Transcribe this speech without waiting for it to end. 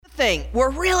thing. We're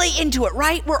really into it,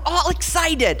 right? We're all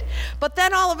excited. But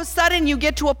then all of a sudden you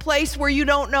get to a place where you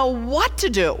don't know what to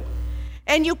do.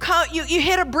 And you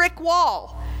hit a brick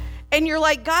wall. And you're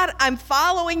like, God, I'm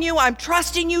following you. I'm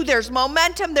trusting you. There's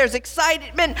momentum. There's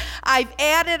excitement. I've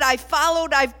added, I've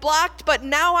followed, I've blocked. But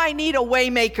now I need a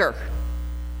waymaker.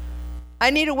 I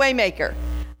need a waymaker.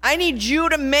 I need you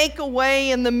to make a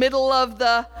way in the middle of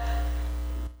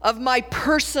my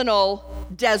personal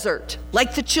desert,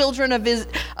 like the children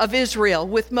of Israel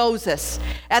with Moses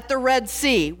at the Red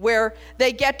Sea, where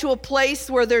they get to a place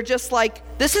where they're just like,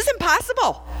 this is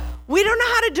impossible. We don't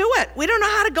know how to do it. We don't know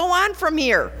how to go on from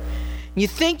here. You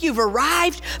think you've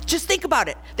arrived? Just think about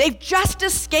it. They've just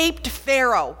escaped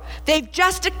Pharaoh. They've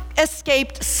just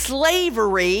escaped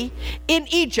slavery in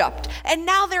Egypt. And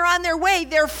now they're on their way.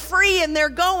 They're free and they're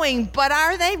going. But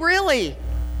are they really?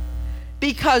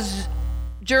 Because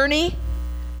journey,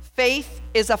 faith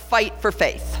is a fight for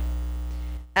faith.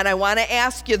 And I want to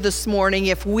ask you this morning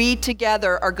if we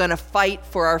together are going to fight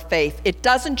for our faith. It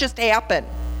doesn't just happen.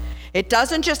 It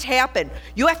doesn't just happen.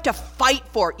 You have to fight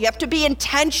for it. You have to be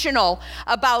intentional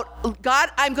about, God,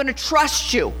 I'm going to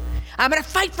trust you. I'm going to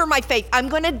fight for my faith. I'm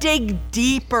going to dig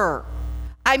deeper.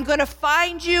 I'm going to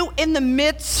find you in the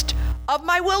midst of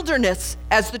my wilderness,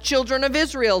 as the children of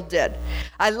Israel did.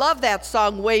 I love that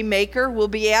song, Waymaker. We'll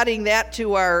be adding that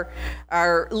to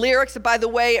our lyrics. By the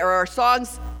way, our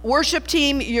songs. Worship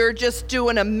team, you're just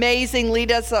doing amazing.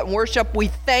 Lead us in worship. We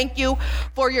thank you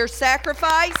for your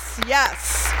sacrifice.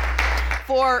 Yes.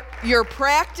 For your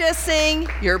practicing,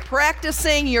 you're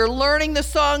learning the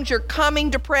songs, you're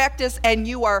coming to practice, and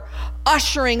you are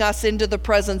ushering us into the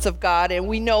presence of God. And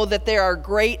we know that there are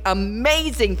great,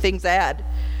 amazing things ahead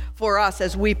for us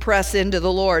as we press into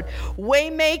the Lord.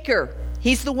 Waymaker,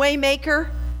 he's the waymaker,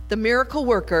 the miracle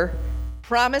worker,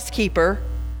 promise keeper,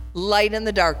 light in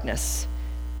the darkness.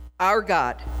 Our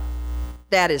God,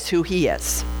 that is who he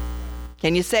is.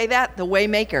 Can you say that? The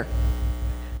waymaker.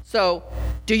 So,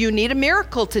 do you need a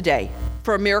miracle today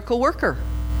for a miracle worker?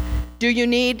 Do you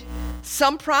need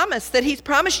some promise that he's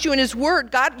promised you in his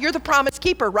word? God, you're the promise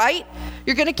keeper, right?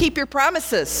 You're going to keep your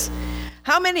promises.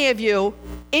 How many of you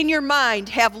in your mind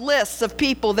have lists of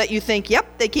people that you think,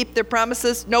 yep, they keep their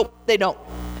promises? Nope, they don't.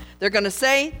 They're going to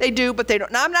say they do, but they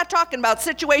don't. Now, I'm not talking about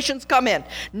situations come in.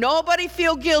 Nobody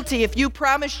feel guilty if you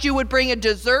promised you would bring a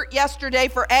dessert yesterday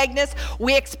for Agnes.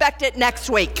 We expect it next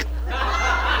week.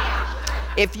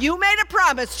 If you made a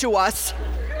promise to us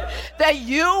that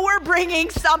you were bringing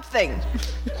something,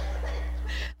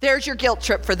 there's your guilt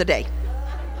trip for the day.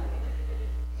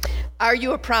 Are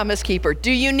you a promise keeper?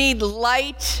 Do you need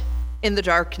light in the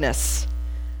darkness?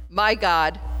 My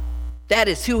God, that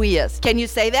is who he is. Can you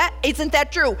say that? Isn't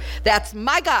that true? That's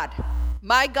my God.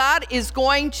 My God is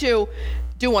going to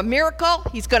do a miracle.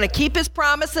 He's going to keep his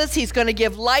promises. He's going to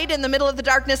give light in the middle of the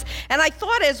darkness. And I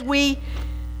thought as we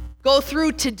go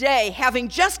through today, having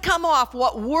just come off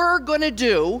what we're going to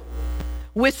do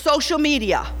with social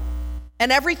media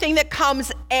and everything that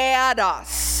comes at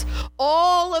us,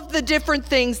 all of the different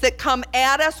things that come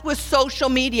at us with social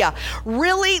media,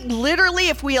 really, literally,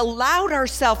 if we allowed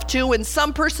ourselves to, and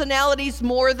some personalities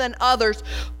more than others,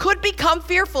 could become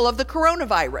fearful of the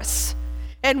coronavirus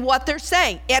and what they're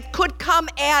saying. It could come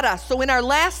at us. So in our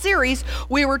last series,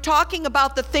 we were talking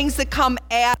about the things that come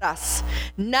at us.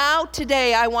 Now,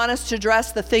 today, I want us to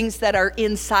address the things that are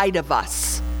inside of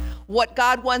us, what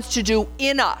God wants to do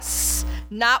in us,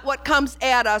 not what comes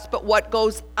at us, but what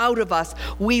goes out of us.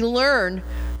 We learn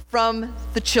from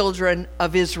the children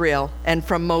of Israel and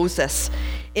from Moses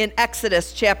in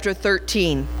Exodus chapter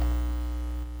 13.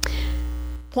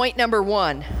 Point number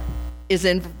 1 is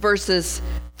in verses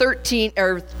 13,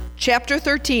 or chapter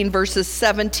 13, verses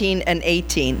 17 and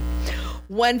 18.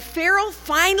 When Pharaoh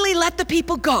finally let the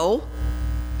people go,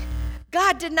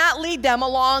 God did not lead them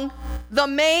along the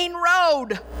main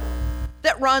road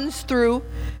that runs through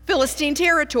Philistine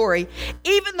territory,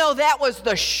 even though that was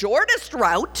the shortest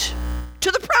route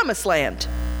to the promised land.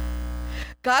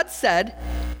 God said,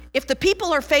 if the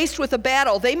people are faced with a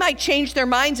battle, they might change their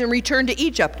minds and return to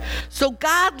Egypt. So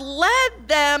God led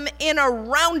them in a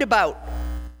roundabout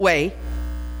way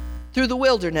through the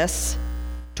wilderness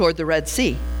toward the Red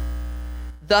Sea.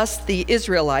 Thus the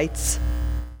Israelites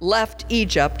left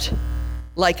Egypt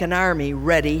like an army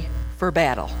ready for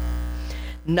battle.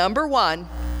 Number 1,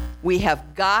 we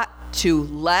have got to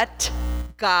let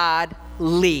God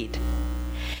lead.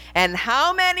 And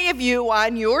how many of you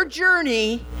on your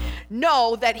journey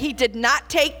know that he did not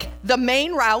take the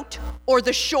main route or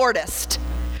the shortest,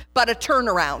 but a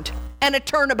turnaround and a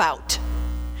turnabout?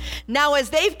 Now, as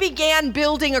they've began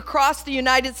building across the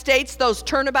United States, those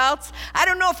turnabouts, I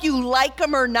don't know if you like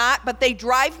them or not, but they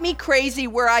drive me crazy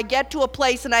where I get to a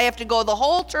place and I have to go the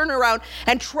whole turnaround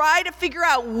and try to figure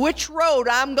out which road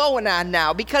I'm going on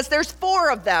now, because there's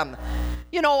 4 of them.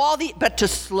 You know, but to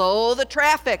slow the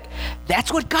traffic.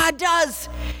 That's what God does.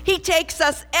 He takes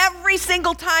us every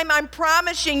single time, I'm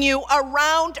promising you,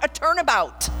 around a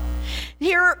turnabout.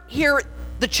 Here,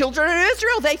 the children of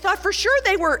Israel, they thought for sure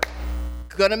they were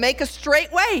going to make a straight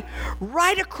way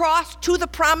right across to the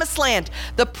promised land,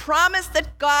 the promise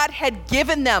that God had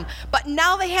given them. But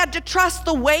now they had to trust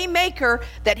the Waymaker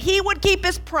that he would keep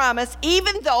his promise,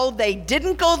 even though they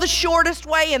didn't go the shortest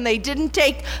way and they didn't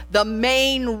take the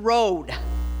main road.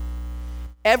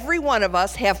 Every one of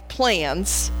us have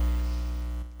plans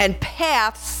and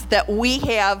paths that we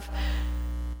have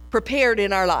prepared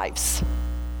in our lives,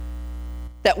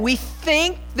 that we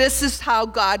think this is how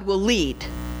God will lead.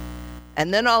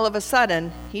 And then all of a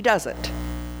sudden, he doesn't.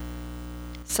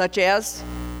 Such as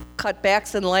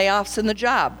cutbacks and layoffs in the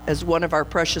job, as one of our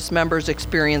precious members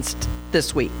experienced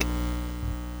this week.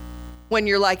 When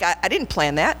you're like, I didn't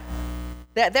plan that.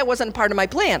 That wasn't part of my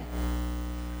plan.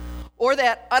 Or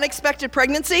that unexpected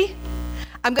pregnancy.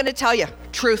 I'm going to tell you,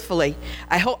 truthfully,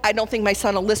 I don't think my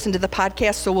son will listen to the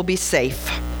podcast, so we'll be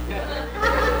safe.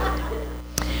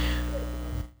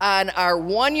 On our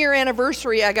 1-year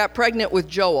anniversary, I got pregnant with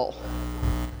Joel.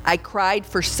 I cried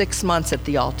for 6 months at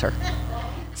the altar.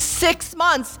 6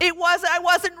 months. I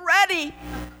wasn't ready.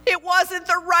 It wasn't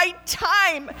the right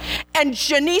time. And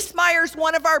Janice Myers,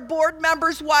 one of our board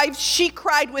members' wives, she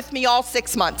cried with me all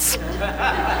 6 months.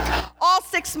 All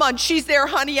 6 months. She's there,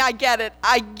 honey, I get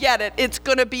it. It's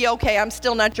going to be okay. I'm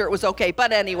still not sure it was okay.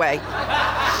 But anyway.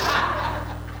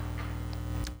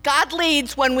 God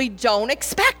leads when we don't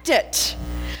expect it.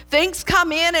 Things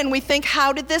come in and we think,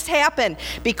 how did this happen?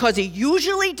 Because he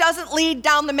usually doesn't lead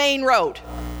down the main road.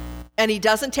 And he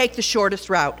doesn't take the shortest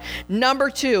route. Number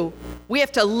 2, we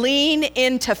have to lean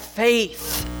into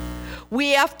faith.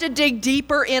 We have to dig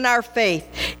deeper in our faith.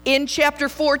 In chapter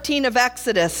 14 of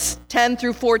Exodus, 10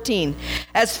 through 14,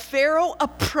 as Pharaoh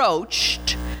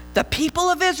approached, the people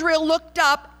of Israel looked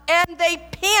up and they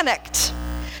panicked.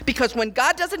 Because when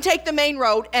God doesn't take the main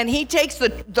road and he takes the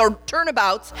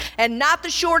turnabouts and not the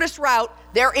shortest route,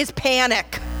 there is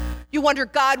panic. You wonder,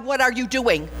 God, what are you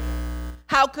doing?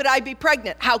 How could I be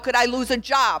pregnant? How could I lose a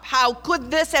job? How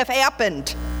could this have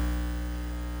happened?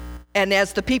 And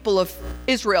as the people of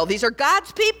Israel, these are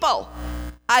God's people.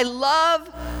 I love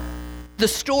the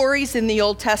stories in the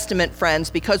Old Testament, friends,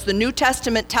 because the New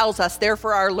Testament tells us they're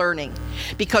for our learning,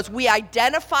 because we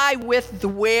identify with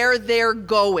where they're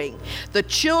going. The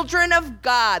children of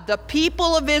God, the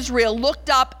people of Israel, looked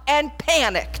up and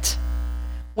panicked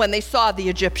when they saw the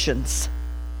Egyptians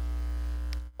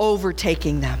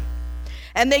overtaking them.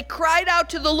 And they cried out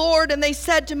to the Lord and they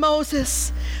said to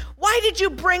Moses, "Why did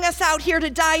you bring us out here to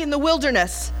die in the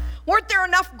wilderness? Weren't there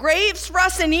enough graves for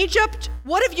us in Egypt?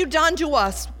 What have you done to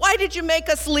us? Why did you make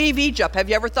us leave Egypt?" Have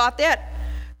you ever thought that?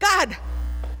 God,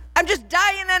 I'm just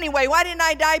dying anyway. Why didn't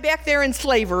I die back there in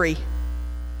slavery?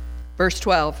 Verse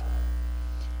 12.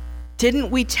 Didn't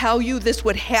we tell you this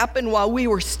would happen while we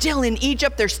were still in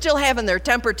Egypt? They're still having their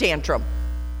temper tantrum.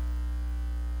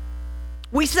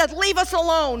 We said, leave us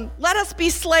alone. Let us be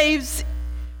slaves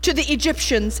to the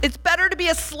Egyptians. It's better to be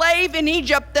a slave in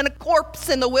Egypt than a corpse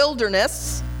in the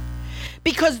wilderness.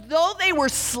 Because though they were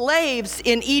slaves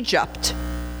in Egypt,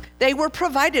 they were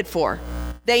provided for.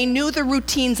 They knew the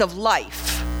routines of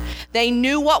life. They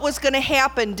knew what was going to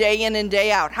happen day in and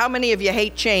day out. How many of you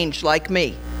hate change like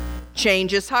me?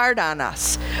 Change is hard on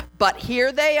us. But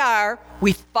here they are.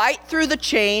 We fight through the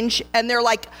change, and they're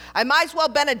like, I might as well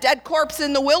been a dead corpse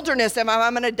in the wilderness if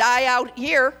I'm going to die out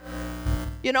here.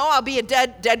 You know, I'll be a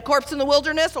dead corpse in the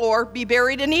wilderness or be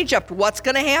buried in Egypt. What's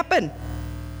going to happen?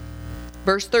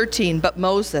 Verse 13, but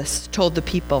Moses told the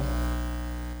people,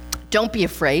 don't be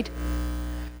afraid.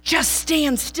 Just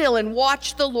stand still and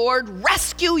watch the Lord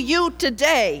rescue you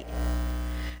today.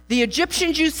 The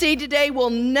Egyptians you see today will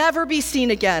never be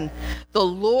seen again. The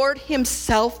Lord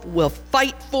himself will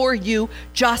fight for you.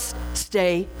 Just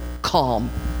stay calm.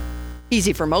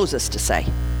 Easy for Moses to say.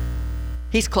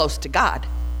 He's close to God.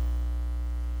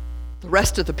 The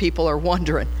rest of the people are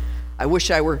wondering, I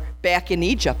wish I were back in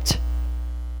Egypt.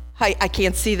 I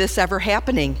can't see this ever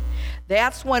happening.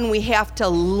 That's when we have to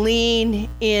lean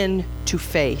into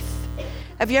faith.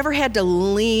 Have you ever had to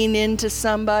lean into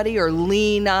somebody or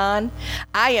lean on?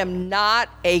 I am not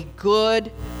a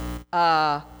good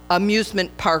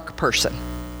amusement park person.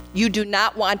 You do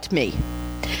not want me.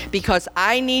 because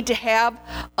I need to have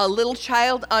a little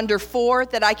child under 4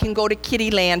 that I can go to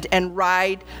Kittyland and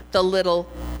ride the little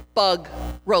bug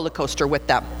roller coaster with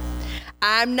them.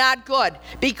 I'm not good,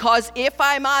 because if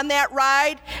I'm on that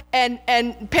ride and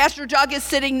Pastor Doug is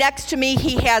sitting next to me,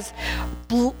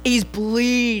 he's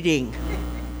bleeding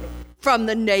from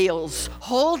the nails,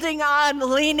 holding on,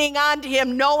 leaning on to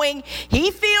him, knowing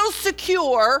he feels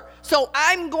secure, so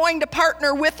I'm going to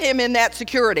partner with him in that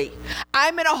security.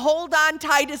 I'm going to hold on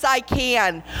tight as I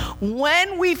can.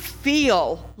 When we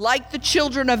feel like the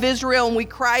children of Israel and we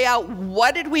cry out,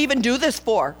 what did we even do this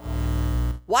for?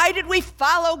 Why did we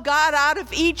follow God out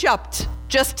of Egypt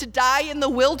just to die in the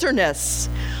wilderness?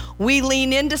 We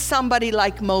lean into somebody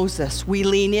like Moses. We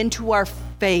lean into our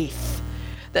faith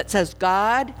that says,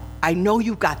 God, I know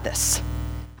you've got this.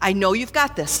 I know you've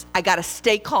got this. I got to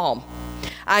stay calm.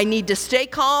 I need to stay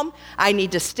calm. I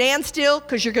need to stand still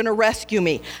because you're going to rescue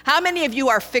me. How many of you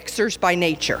are fixers by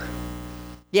nature?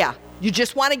 Yeah, you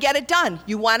just want to get it done.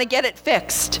 You want to get it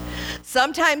fixed.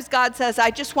 Sometimes God says, I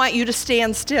just want you to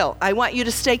stand still. I want you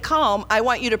to stay calm. I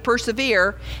want you to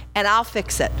persevere, and I'll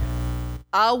fix it.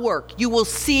 I'll work. You will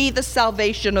see the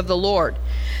salvation of the Lord.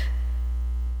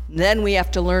 Then we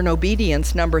have to learn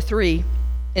obedience. Number 3,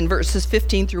 in verses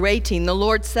 15 through 18, the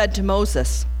Lord said to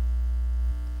Moses,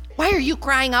 why are you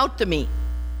crying out to me?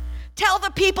 Tell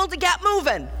the people to get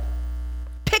moving.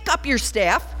 Pick up your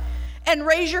staff and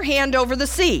raise your hand over the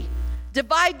sea.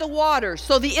 Divide the waters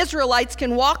so the Israelites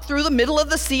can walk through the middle of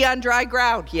the sea on dry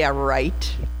ground. Yeah,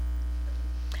 right.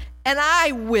 And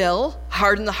I will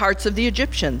harden the hearts of the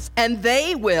Egyptians, and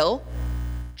they will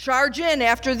charge in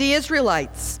after the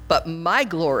Israelites. But my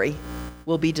glory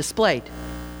will be displayed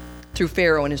through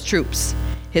Pharaoh and his troops,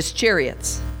 his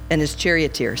chariots and his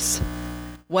charioteers.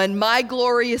 When my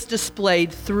glory is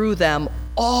displayed through them,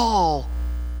 all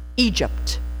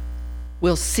Egypt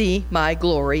will see my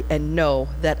glory and know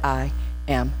that I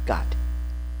am God.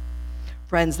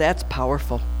 Friends, that's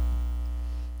powerful.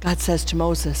 God says to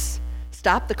Moses,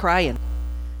 stop the crying,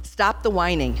 stop the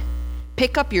whining,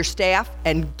 pick up your staff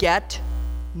and get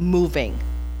moving.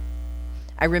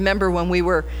 I remember when we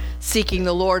were seeking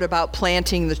the Lord about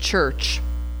planting the church,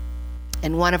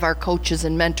 and one of our coaches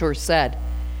and mentors said,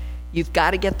 you've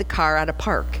got to get the car out of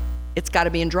park. It's got to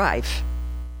be in drive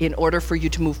in order for you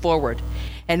to move forward.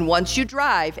 And once you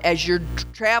drive, as you're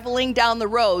traveling down the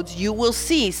roads, you will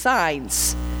see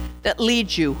signs that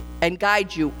lead you and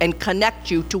guide you and connect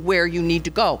you to where you need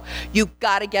to go. You've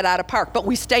got to get out of park. But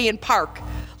we stay in park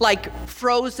like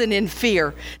frozen in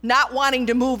fear, not wanting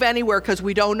to move anywhere because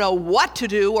we don't know what to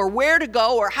do or where to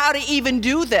go or how to even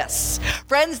do this.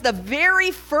 Friends, the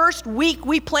very first week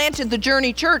we planted the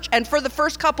Journey Church, and for the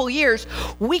first couple years,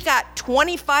 we got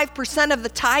 25% of the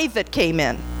tithe that came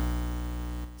in.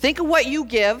 Think of what you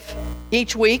give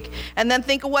each week, and then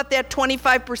think of what that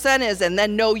 25% is, and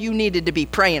then know you needed to be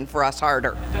praying for us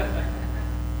harder.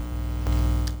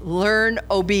 Learn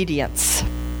obedience.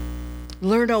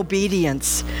 Learn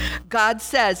obedience. God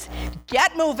says,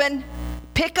 get moving,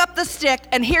 pick up the stick,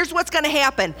 and here's what's going to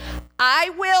happen.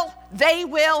 I will, they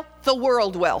will, the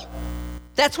world will.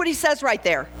 That's what he says right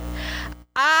there.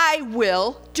 I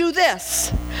will do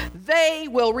this. They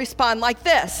will respond like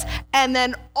this. And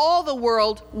then all the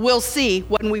world will see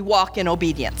when we walk in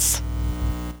obedience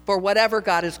for whatever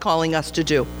God is calling us to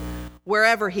do,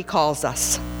 wherever he calls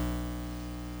us.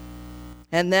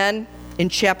 And then in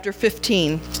chapter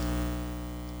 15,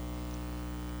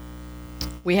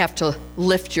 we have to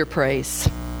lift your praise.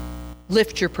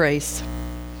 Lift your praise.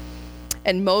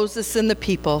 And Moses and the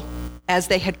people, as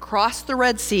they had crossed the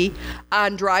Red Sea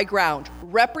on dry ground,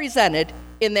 represented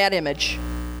in that image.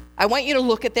 I want you to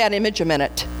look at that image a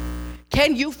minute.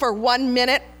 Can you for 1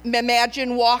 minute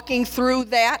imagine walking through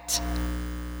that?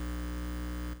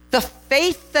 The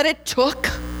faith that it took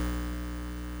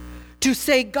to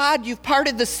say, God, you've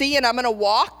parted the sea and I'm going to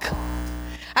walk.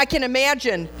 I can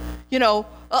imagine,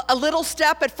 a little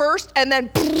step at first and then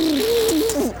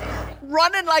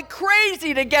running like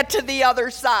crazy to get to the other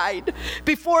side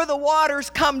before the waters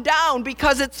come down,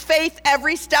 because it's faith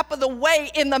every step of the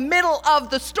way in the middle of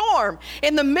the storm,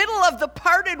 in the middle of the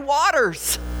parted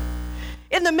waters,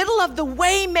 in the middle of the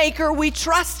Waymaker. We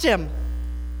trust him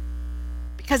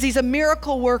because he's a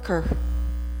miracle worker.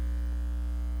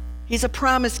 He's a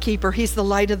promise keeper. He's the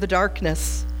light of the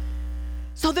darkness.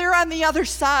 So they're on the other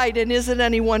side, and isn't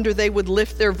any wonder they would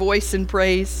lift their voice in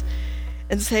praise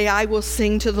and say, I will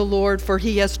sing to the Lord, for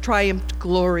he has triumphed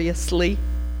gloriously.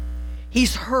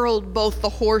 He's hurled both the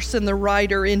horse and the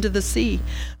rider into the sea.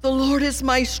 The Lord is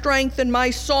my strength and my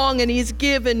song, and he's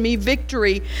given me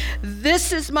victory.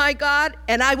 This is my God,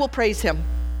 and I will praise him.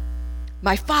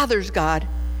 My Father's God,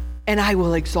 and I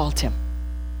will exalt him.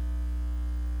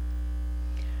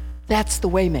 That's the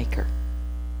Waymaker.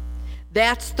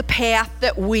 That's the path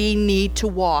that we need to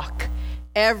walk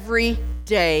every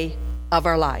day of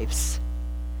our lives.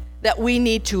 That we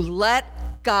need to let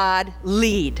God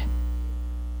lead.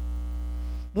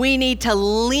 We need to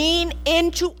lean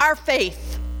into our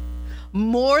faith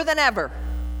more than ever.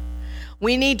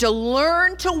 We need to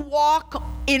learn to walk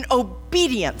in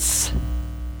obedience.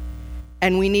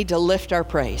 And we need to lift our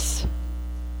praise.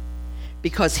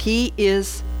 Because he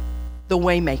is the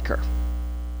Waymaker.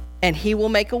 And he will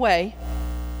make a way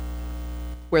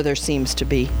where there seems to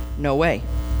be no way.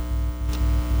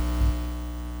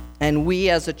 And we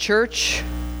as a church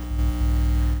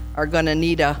are going to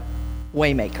need a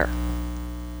Waymaker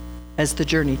as the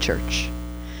Journey Church.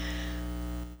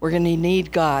 We're going to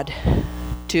need God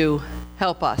to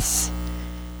help us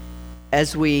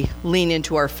as we lean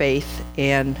into our faith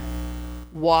and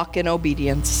walk in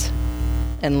obedience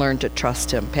and learn to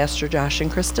trust him. Pastor Josh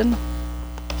and Kristen.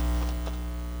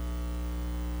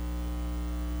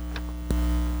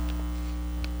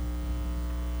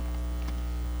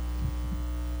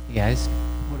 Hey guys,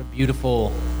 what a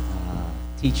beautiful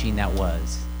teaching that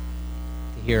was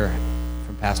to hear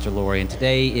from Pastor Lori. And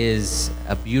today is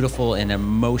a beautiful and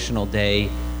emotional day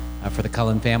for the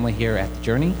Cullen family here at the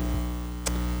Journey.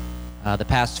 The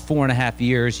past 4.5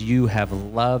 years, you have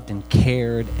loved and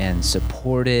cared and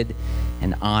supported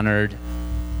and honored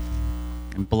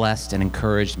and blessed and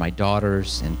encouraged my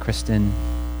daughters and Kristen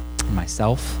and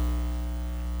myself.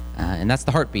 And that's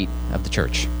the heartbeat of the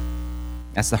church.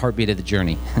 That's the heartbeat of the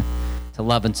Journey, to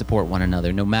love and support one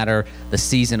another, no matter the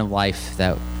season of life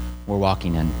that we're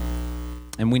walking in.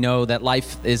 And we know that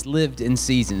life is lived in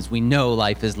seasons. We know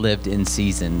life is lived in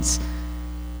seasons.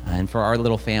 And for our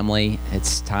little family,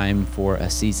 it's time for a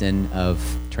season of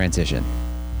transition.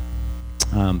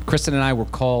 Kristen and I were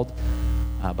called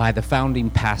by the founding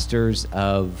pastors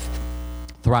of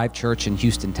Thrive Church in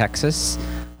Houston, Texas,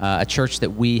 a church that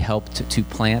we helped to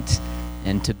plant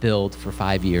and to build for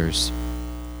 5 years.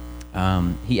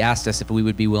 He asked us if we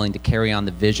would be willing to carry on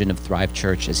the vision of Thrive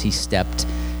Church as he stepped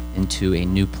into a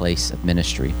new place of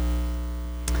ministry.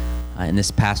 And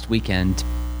this past weekend,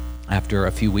 after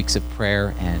a few weeks of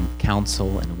prayer and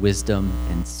counsel and wisdom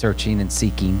and searching and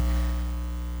seeking,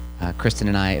 Kristen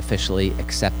and I officially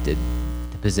accepted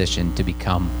the position to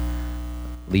become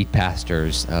lead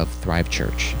pastors of Thrive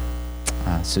Church.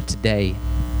 So today,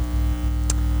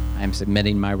 I am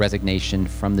submitting my resignation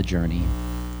from the Journey.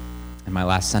 And my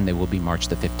last Sunday will be March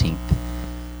the 15th.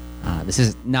 This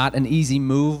is not an easy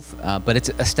move, but it's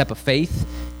a step of faith,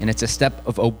 and it's a step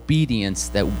of obedience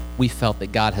that we felt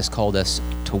that God has called us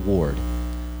toward.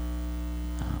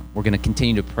 We're going to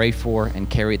continue to pray for and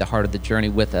carry the heart of the Journey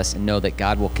with us and know that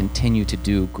God will continue to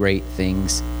do great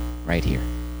things right here.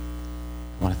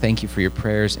 I want to thank you for your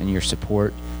prayers and your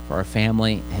support for our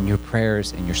family, and your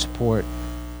prayers and your support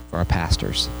for our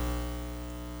pastors.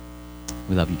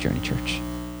 We love you, Journey Church.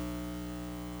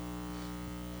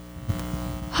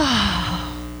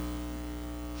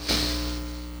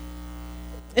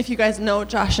 If you guys know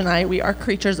Josh and I, we are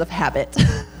creatures of habit.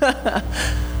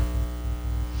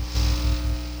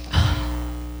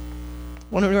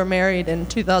 When we were married in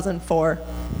 2004,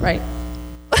 right?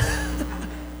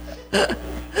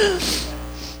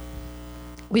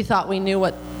 We thought we knew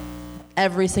what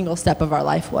every single step of our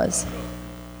life was.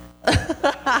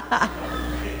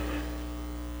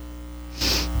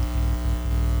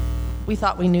 We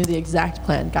thought we knew the exact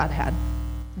plan God had.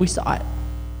 We saw it.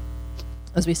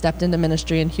 As we stepped into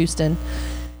ministry in Houston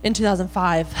in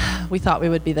 2005, we thought we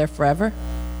would be there forever.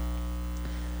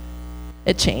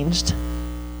 It changed.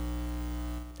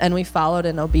 And we followed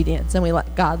in obedience, and we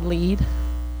let God lead.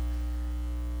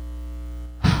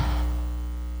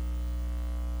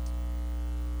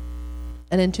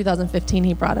 And in 2015,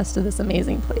 he brought us to this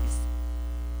amazing place.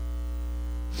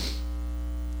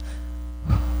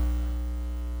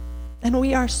 And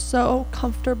we are so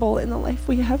comfortable in the life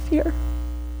we have here.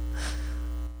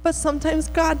 But sometimes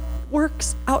God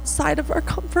works outside of our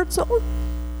comfort zone.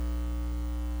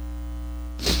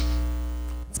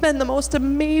 It's been the most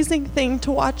amazing thing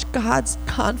to watch God's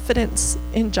confidence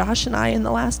in Josh and I in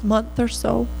the last month or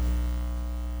so,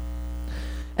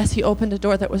 as he opened a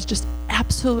door that was just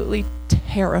absolutely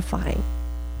terrifying.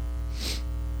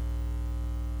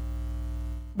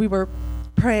 We were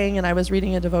praying, and I was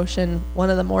reading a devotion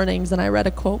one of the mornings, and I read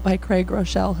a quote by Craig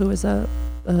Rochelle, who is a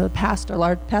pastor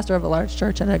of a large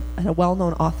church and a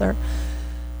well-known author.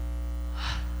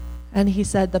 And he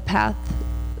said, the path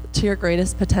to your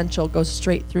greatest potential goes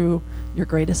straight through your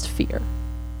greatest fear.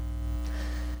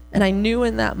 And I knew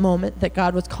in that moment that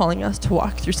God was calling us to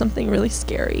walk through something really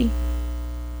scary.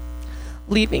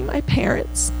 Leaving my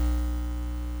parents,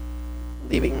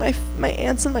 leaving my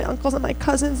aunts and my uncles and my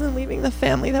cousins, and leaving the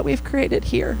family that we've created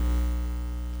here.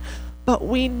 But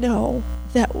we know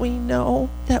that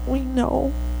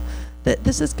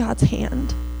this is God's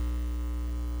hand.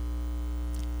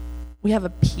 We have a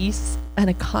peace and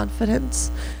a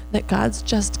confidence that God's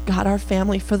just got our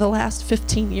family for the last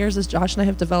 15 years as Josh and I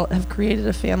have created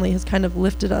a family, has kind of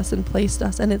lifted us and placed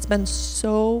us. And it's been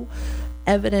so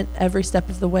evident every step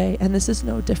of the way. And this is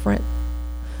no different.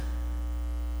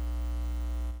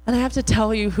 And I have to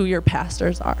tell you who your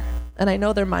pastors are. And I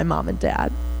know they're my mom and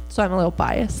dad, so I'm a little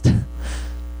biased.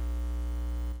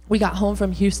 We got home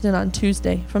from Houston on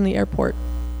Tuesday from the airport.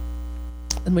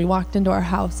 And we walked into our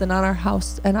house, and on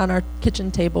our kitchen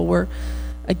table were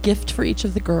a gift for each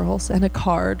of the girls and a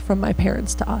card from my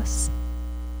parents to us.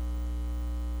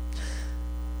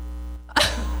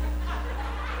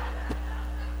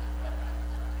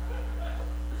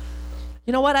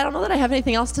 You know what? I don't know that I have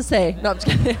anything else to say. No, I'm just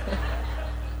kidding.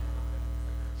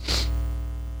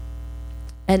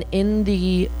 And in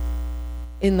the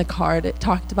card, it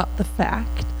talked about the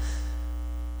fact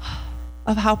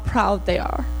of how proud they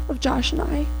are of Josh and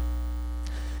I,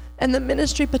 and the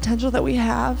ministry potential that we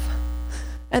have,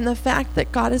 and the fact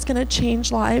that God is going to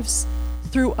change lives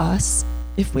through us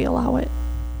if we allow it.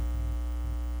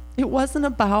 It wasn't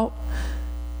about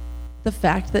the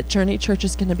fact that Journey Church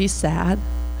is going to be sad,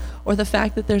 or the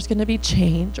fact that there's going to be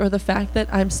change, or the fact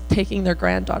that I'm taking their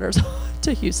granddaughters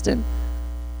to Houston.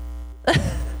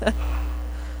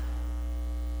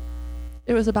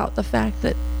 It was about the fact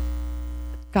that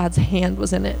God's hand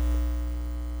was in it.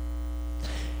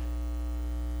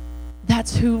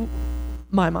 That's who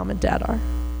my mom and dad are.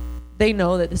 They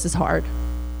know that this is hard,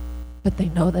 but they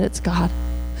know that it's God.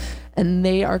 And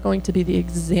they are going to be the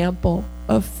example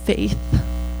of faith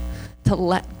to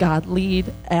let God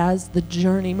lead as the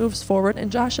journey moves forward.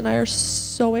 And Josh and I are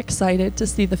so excited to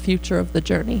see the future of the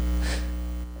journey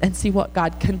and see what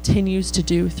God continues to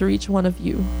do through each one of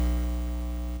you.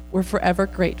 We're forever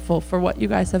grateful for what you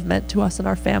guys have meant to us and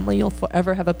our family. You'll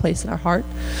forever have a place in our heart.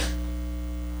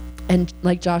 And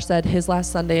like Josh said, his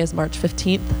last Sunday is March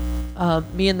 15th.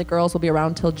 Me and the girls will be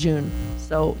around till June,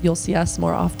 so you'll see us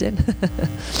more often,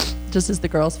 just as the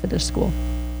girls finish school.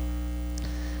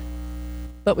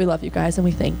 But we love you guys, and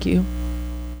we thank you.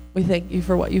 We thank you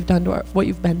for what you've done what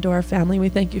you've been to our family. We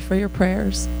thank you for your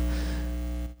prayers.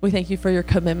 We thank you for your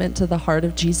commitment to the heart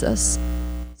of Jesus,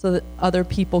 so that other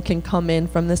people can come in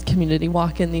from this community,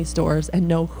 walk in these doors, and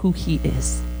know who he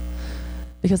is.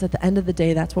 Because at the end of the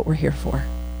day, that's what we're here for,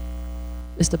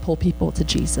 is to pull people to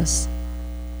Jesus.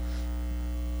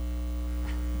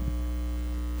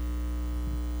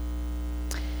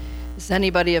 Is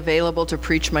anybody available to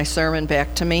preach my sermon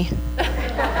back to me?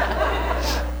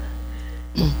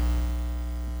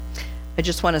 I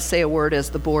just want to say a word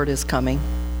as the board is coming.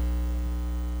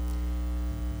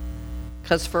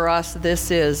 Because for us, this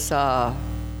is, that's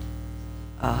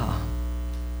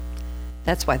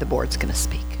why the board's going to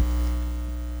speak.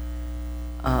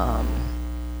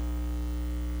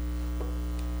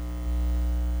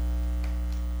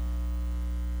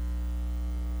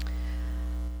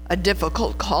 A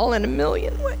difficult call in a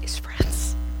million ways,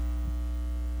 friends.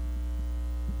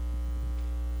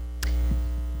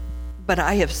 But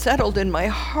I have settled in my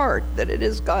heart that it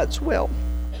is God's will,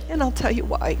 and I'll tell you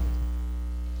why.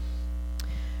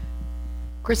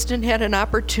 Kristen had an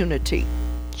opportunity.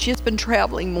 She has been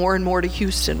traveling more and more to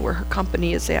Houston, where her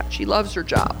company is at. She loves her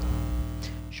job.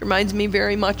 She reminds me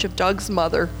very much of Doug's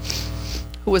mother,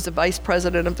 who was a vice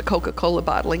president of the Coca-Cola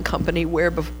bottling company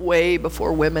way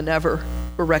before women ever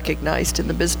were recognized in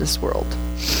the business world.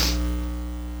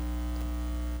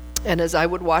 And as I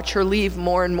would watch her leave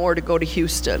more and more to go to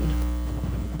Houston,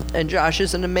 and Josh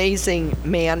is an amazing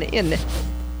man in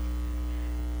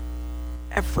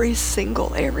every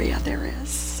single area there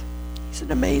is. He's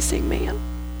an amazing man.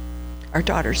 Our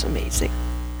daughter's amazing.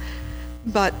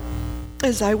 But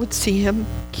as I would see him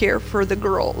care for the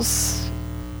girls,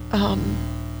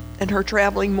 and her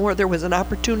traveling more, there was an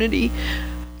opportunity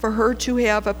for her to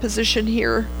have a position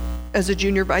here as a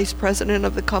junior vice president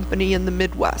of the company in the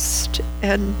Midwest.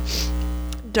 And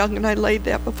Doug and I laid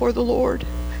that before the Lord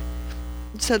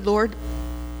and said, Lord,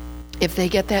 if they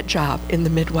get that job in the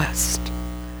Midwest,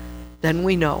 then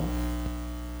we know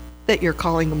that you're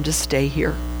calling them to stay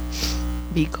here,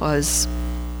 because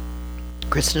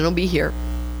Kristen will be here.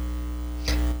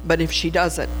 But if she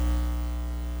doesn't,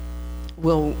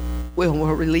 we'll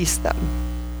release them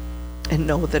and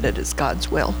know that it is God's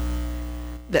will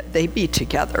that they be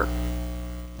together,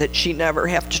 that she never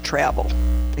have to travel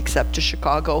except to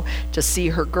Chicago to see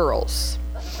her girls.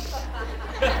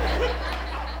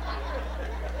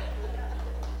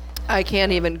 I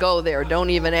can't even go there.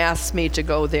 Don't even ask me to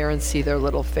go there and see their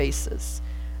little faces.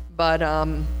 But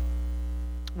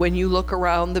when you look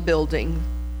around the building,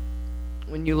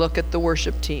 when you look at the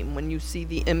worship team, when you see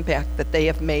the impact that they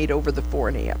have made over the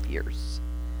 4.5 years,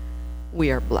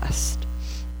 we are blessed.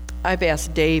 I've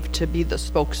asked Dave to be the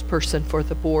spokesperson for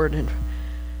the board and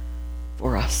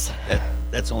for us.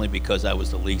 That's only because I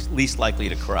was the least likely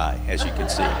to cry, as you can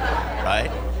see,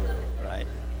 right?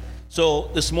 So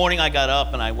this morning I got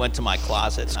up and I went to my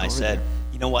closet and I said,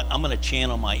 you know what, I'm going to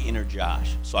channel my inner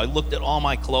Josh. So I looked at all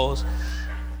my clothes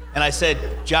and I said,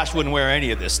 Josh wouldn't wear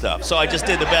any of this stuff. So I just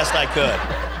did the best I could,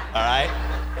 all right?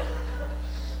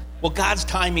 Well, God's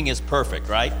timing is perfect,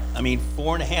 right? I mean,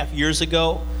 4.5 years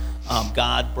ago,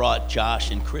 God brought Josh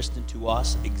and Kristen to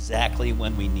us exactly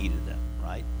when we needed them,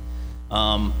 right?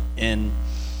 And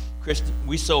Kristen,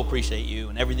 we so appreciate you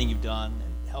and everything you've done,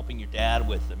 helping your dad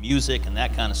with the music and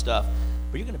that kind of stuff,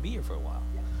 but you're going to be here for a while,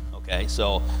 okay?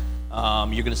 So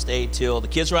you're going to stay till the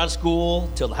kids are out of school,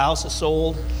 till the house is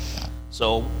sold.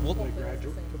 So we'll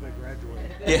graduate.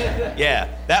 Yeah,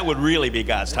 that would really be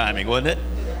God's timing, wouldn't it?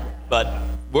 But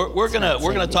we're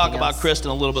gonna talk about Kristen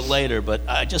a little bit later. But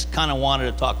I just kind of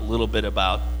wanted to talk a little bit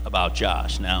about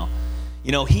Josh. Now,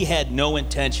 you know, he had no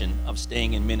intention of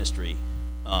staying in ministry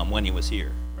when he was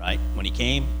here, right? When he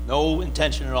came, no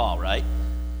intention at all, right?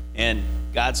 And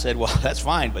God said, well, that's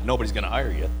fine, but nobody's going to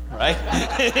hire you, right?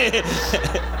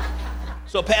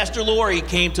 So Pastor Lori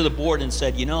came to the board and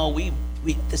said, you know,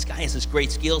 this guy has this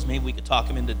great skills. Maybe we could talk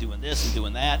him into doing this and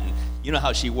doing that. And you know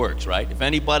how she works, right? If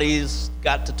anybody's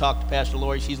got to talk to Pastor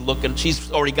Lori, she's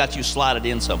already got you slotted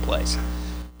in someplace.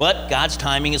 But God's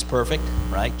timing is perfect,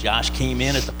 right? Josh came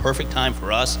in at the perfect time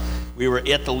for us. We were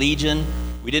at the Legion.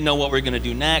 We didn't know what we were going to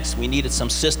do next. We needed some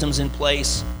systems in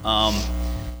place.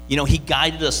 You know, he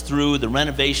guided us through the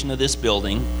renovation of this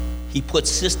building. He put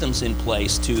systems in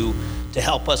place to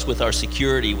help us with our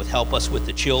security, help us with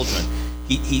the children.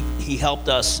 He helped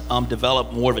us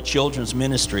develop more of a children's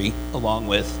ministry along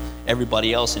with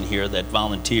everybody else in here that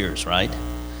volunteers, right?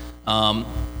 And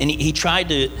he tried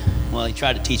to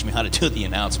teach me how to do the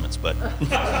announcements, but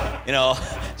you know,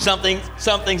 some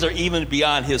things are even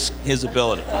beyond his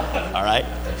ability. All right.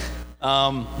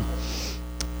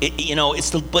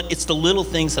 It's the little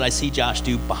things that I see Josh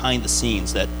do behind the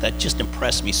scenes that just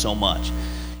impress me so much.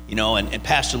 You know, and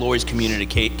Pastor Lori's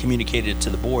communicated it to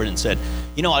the board and said,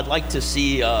 you know, I'd like to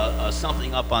see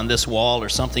something up on this wall or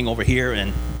something over here,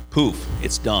 and poof,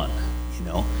 it's done. You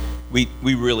know, we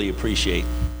really appreciate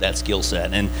that skill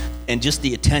set and just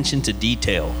the attention to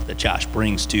detail that Josh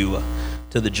brings to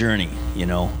the journey. You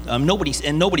know,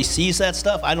 nobody sees that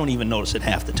stuff. I don't even notice it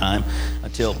half the time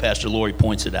until Pastor Lori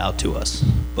points it out to us.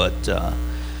 But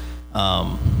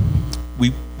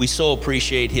we so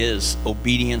appreciate his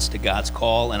obedience to God's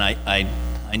call, and I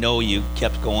know you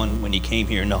kept going when you came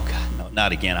here. No, God, no,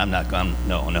 not again. I'm not going.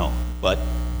 No. But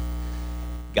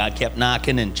God kept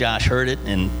knocking, and Josh heard it,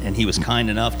 and he was kind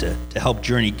enough to help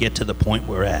Journey get to the point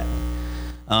we're at.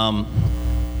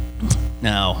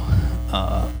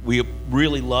 Now, we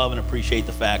really love and appreciate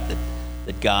the fact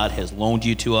that God has loaned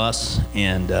you to us,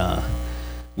 and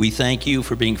we thank you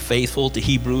for being faithful to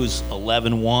Hebrews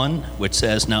 11:1, which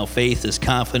says, now faith is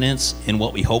confidence in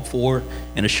what we hope for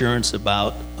and assurance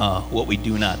about what we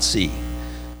do not see.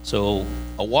 So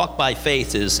a walk by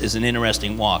faith is an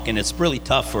interesting walk, and it's really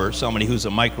tough for somebody who's a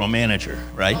micromanager,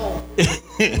 right?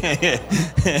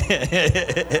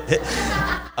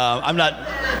 I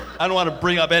don't want to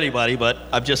bring up anybody, but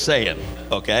I'm just saying,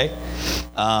 okay?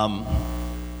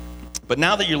 But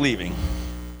now that you're leaving,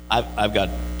 I've got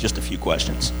just a few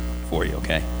questions for you,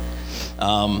 okay?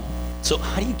 So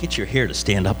how do you get your hair to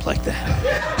stand up like that?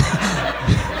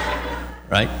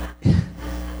 Right?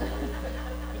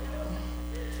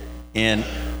 And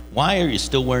why are you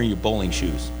still wearing your bowling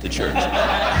shoes to church?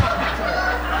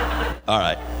 All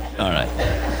right.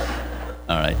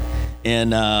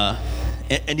 And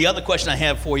the other question I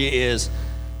have for you is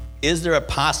there a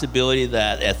possibility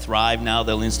that at Thrive now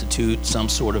they'll institute some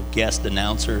sort of guest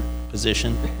announcer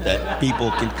position that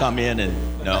people can come in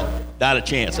and, no, not a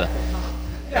chance, huh?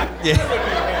 Yeah.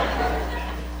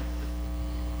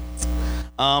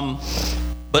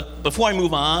 But before I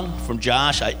move on from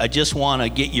Josh, I just want to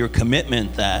get your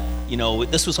commitment that, you know,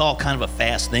 this was all kind of a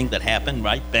fast thing that happened,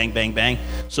 right? Bang, bang, bang.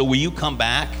 So will you come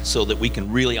back so that we can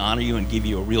really honor you and give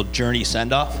you a real Journey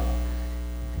send-off?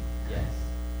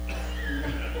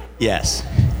 Yes.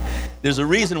 There's a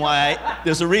reason why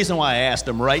I asked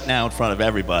him right now in front of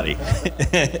everybody.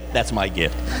 That's my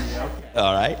gift.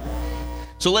 All right.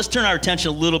 So let's turn our attention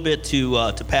a little bit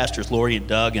to Pastors Lori and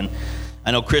Doug. And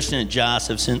I know Kristen and Josh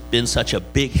have been such a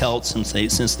big help since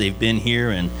they've been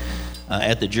here and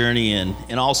at the journey,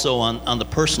 and also on the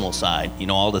personal side,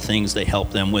 all the things they help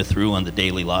them with through on the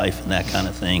daily life and that kind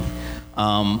of thing.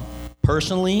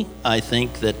 Personally, I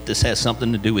think that this has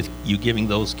something to do with you giving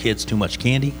those kids too much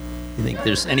candy. You think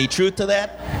there's any truth to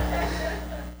that?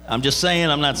 I'm just saying,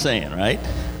 I'm not saying, right?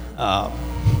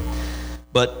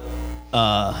 But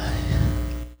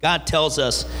God tells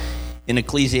us in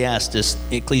Ecclesiastes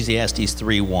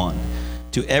 3:1,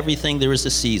 to everything there is a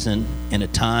season and a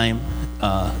time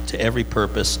to every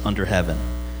purpose under heaven.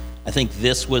 I think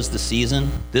this was the season.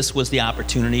 This was the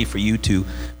opportunity for you to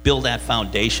build that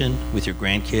foundation with your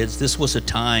grandkids. This was a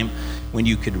time when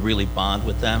you could really bond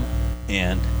with them,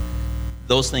 and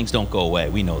those things don't go away.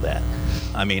 We know that.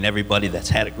 I mean, everybody that's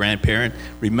had a grandparent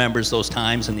remembers those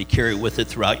times, and they carry it with it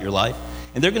throughout your life.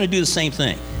 And they're going to do the same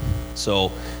thing.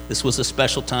 So this was a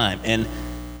special time, and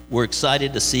we're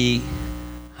excited to see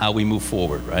how we move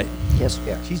forward, right? Yes,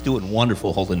 we are. She's doing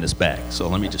wonderful holding this back, so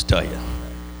let me just tell you.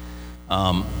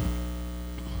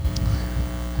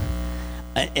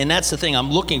 And that's the thing.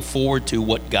 I'm looking forward to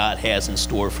what God has in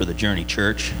store for the Journey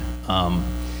Church.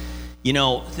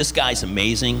 This guy's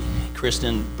amazing.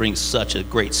 Kristen brings such a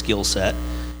great skill set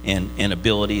and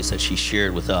abilities that she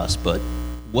shared with us. But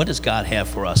what does God have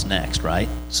for us next, right?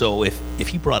 So if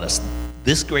he brought us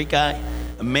this great guy,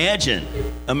 imagine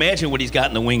what he's got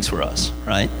in the wings for us,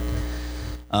 right?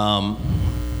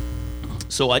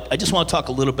 So I just want to talk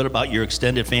a little bit about your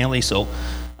extended family. So,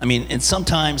 and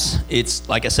sometimes it's,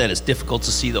 like I said, it's difficult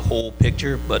to see the whole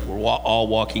picture, but we're all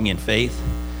walking in faith.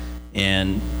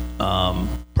 And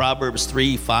Proverbs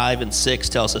 3:5 and 6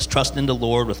 tells us, trust in the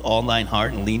Lord with all thine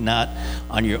heart and lean not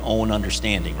on your own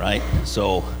understanding, right?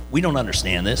 So we don't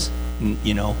understand this.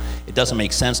 It doesn't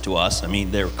make sense to us.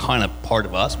 They're kind of part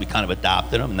of us. We kind of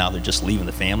adopted them. Now they're just leaving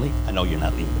the family. I know you're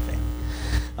not leaving the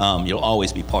family. You'll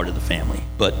always be part of the family.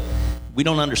 But we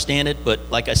don't understand it, but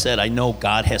like I said, I know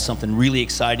God has something really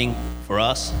exciting for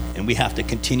us, and we have to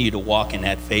continue to walk in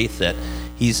that faith that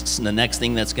the next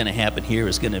thing that's going to happen here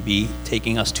is going to be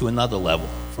taking us to another level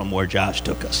from where Josh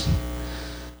took us.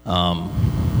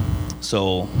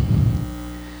 So,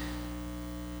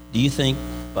 do you think,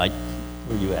 where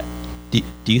are you at?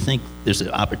 Do you think there's an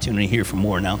opportunity here for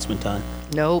more announcement time?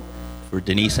 Nope. For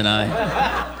Denise and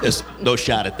I? There's no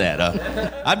shot at that,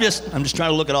 huh? I'm just trying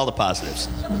to look at all the positives,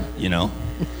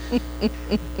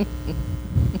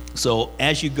 So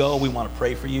as you go, we want to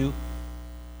pray for you.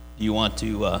 Do you want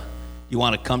to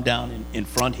come down in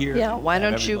front here? Yeah, why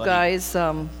don't you guys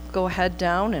go ahead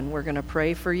down, and we're going to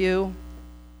pray for you.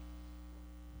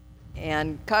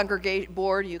 And congregate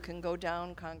board, you can go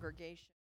down, congregation.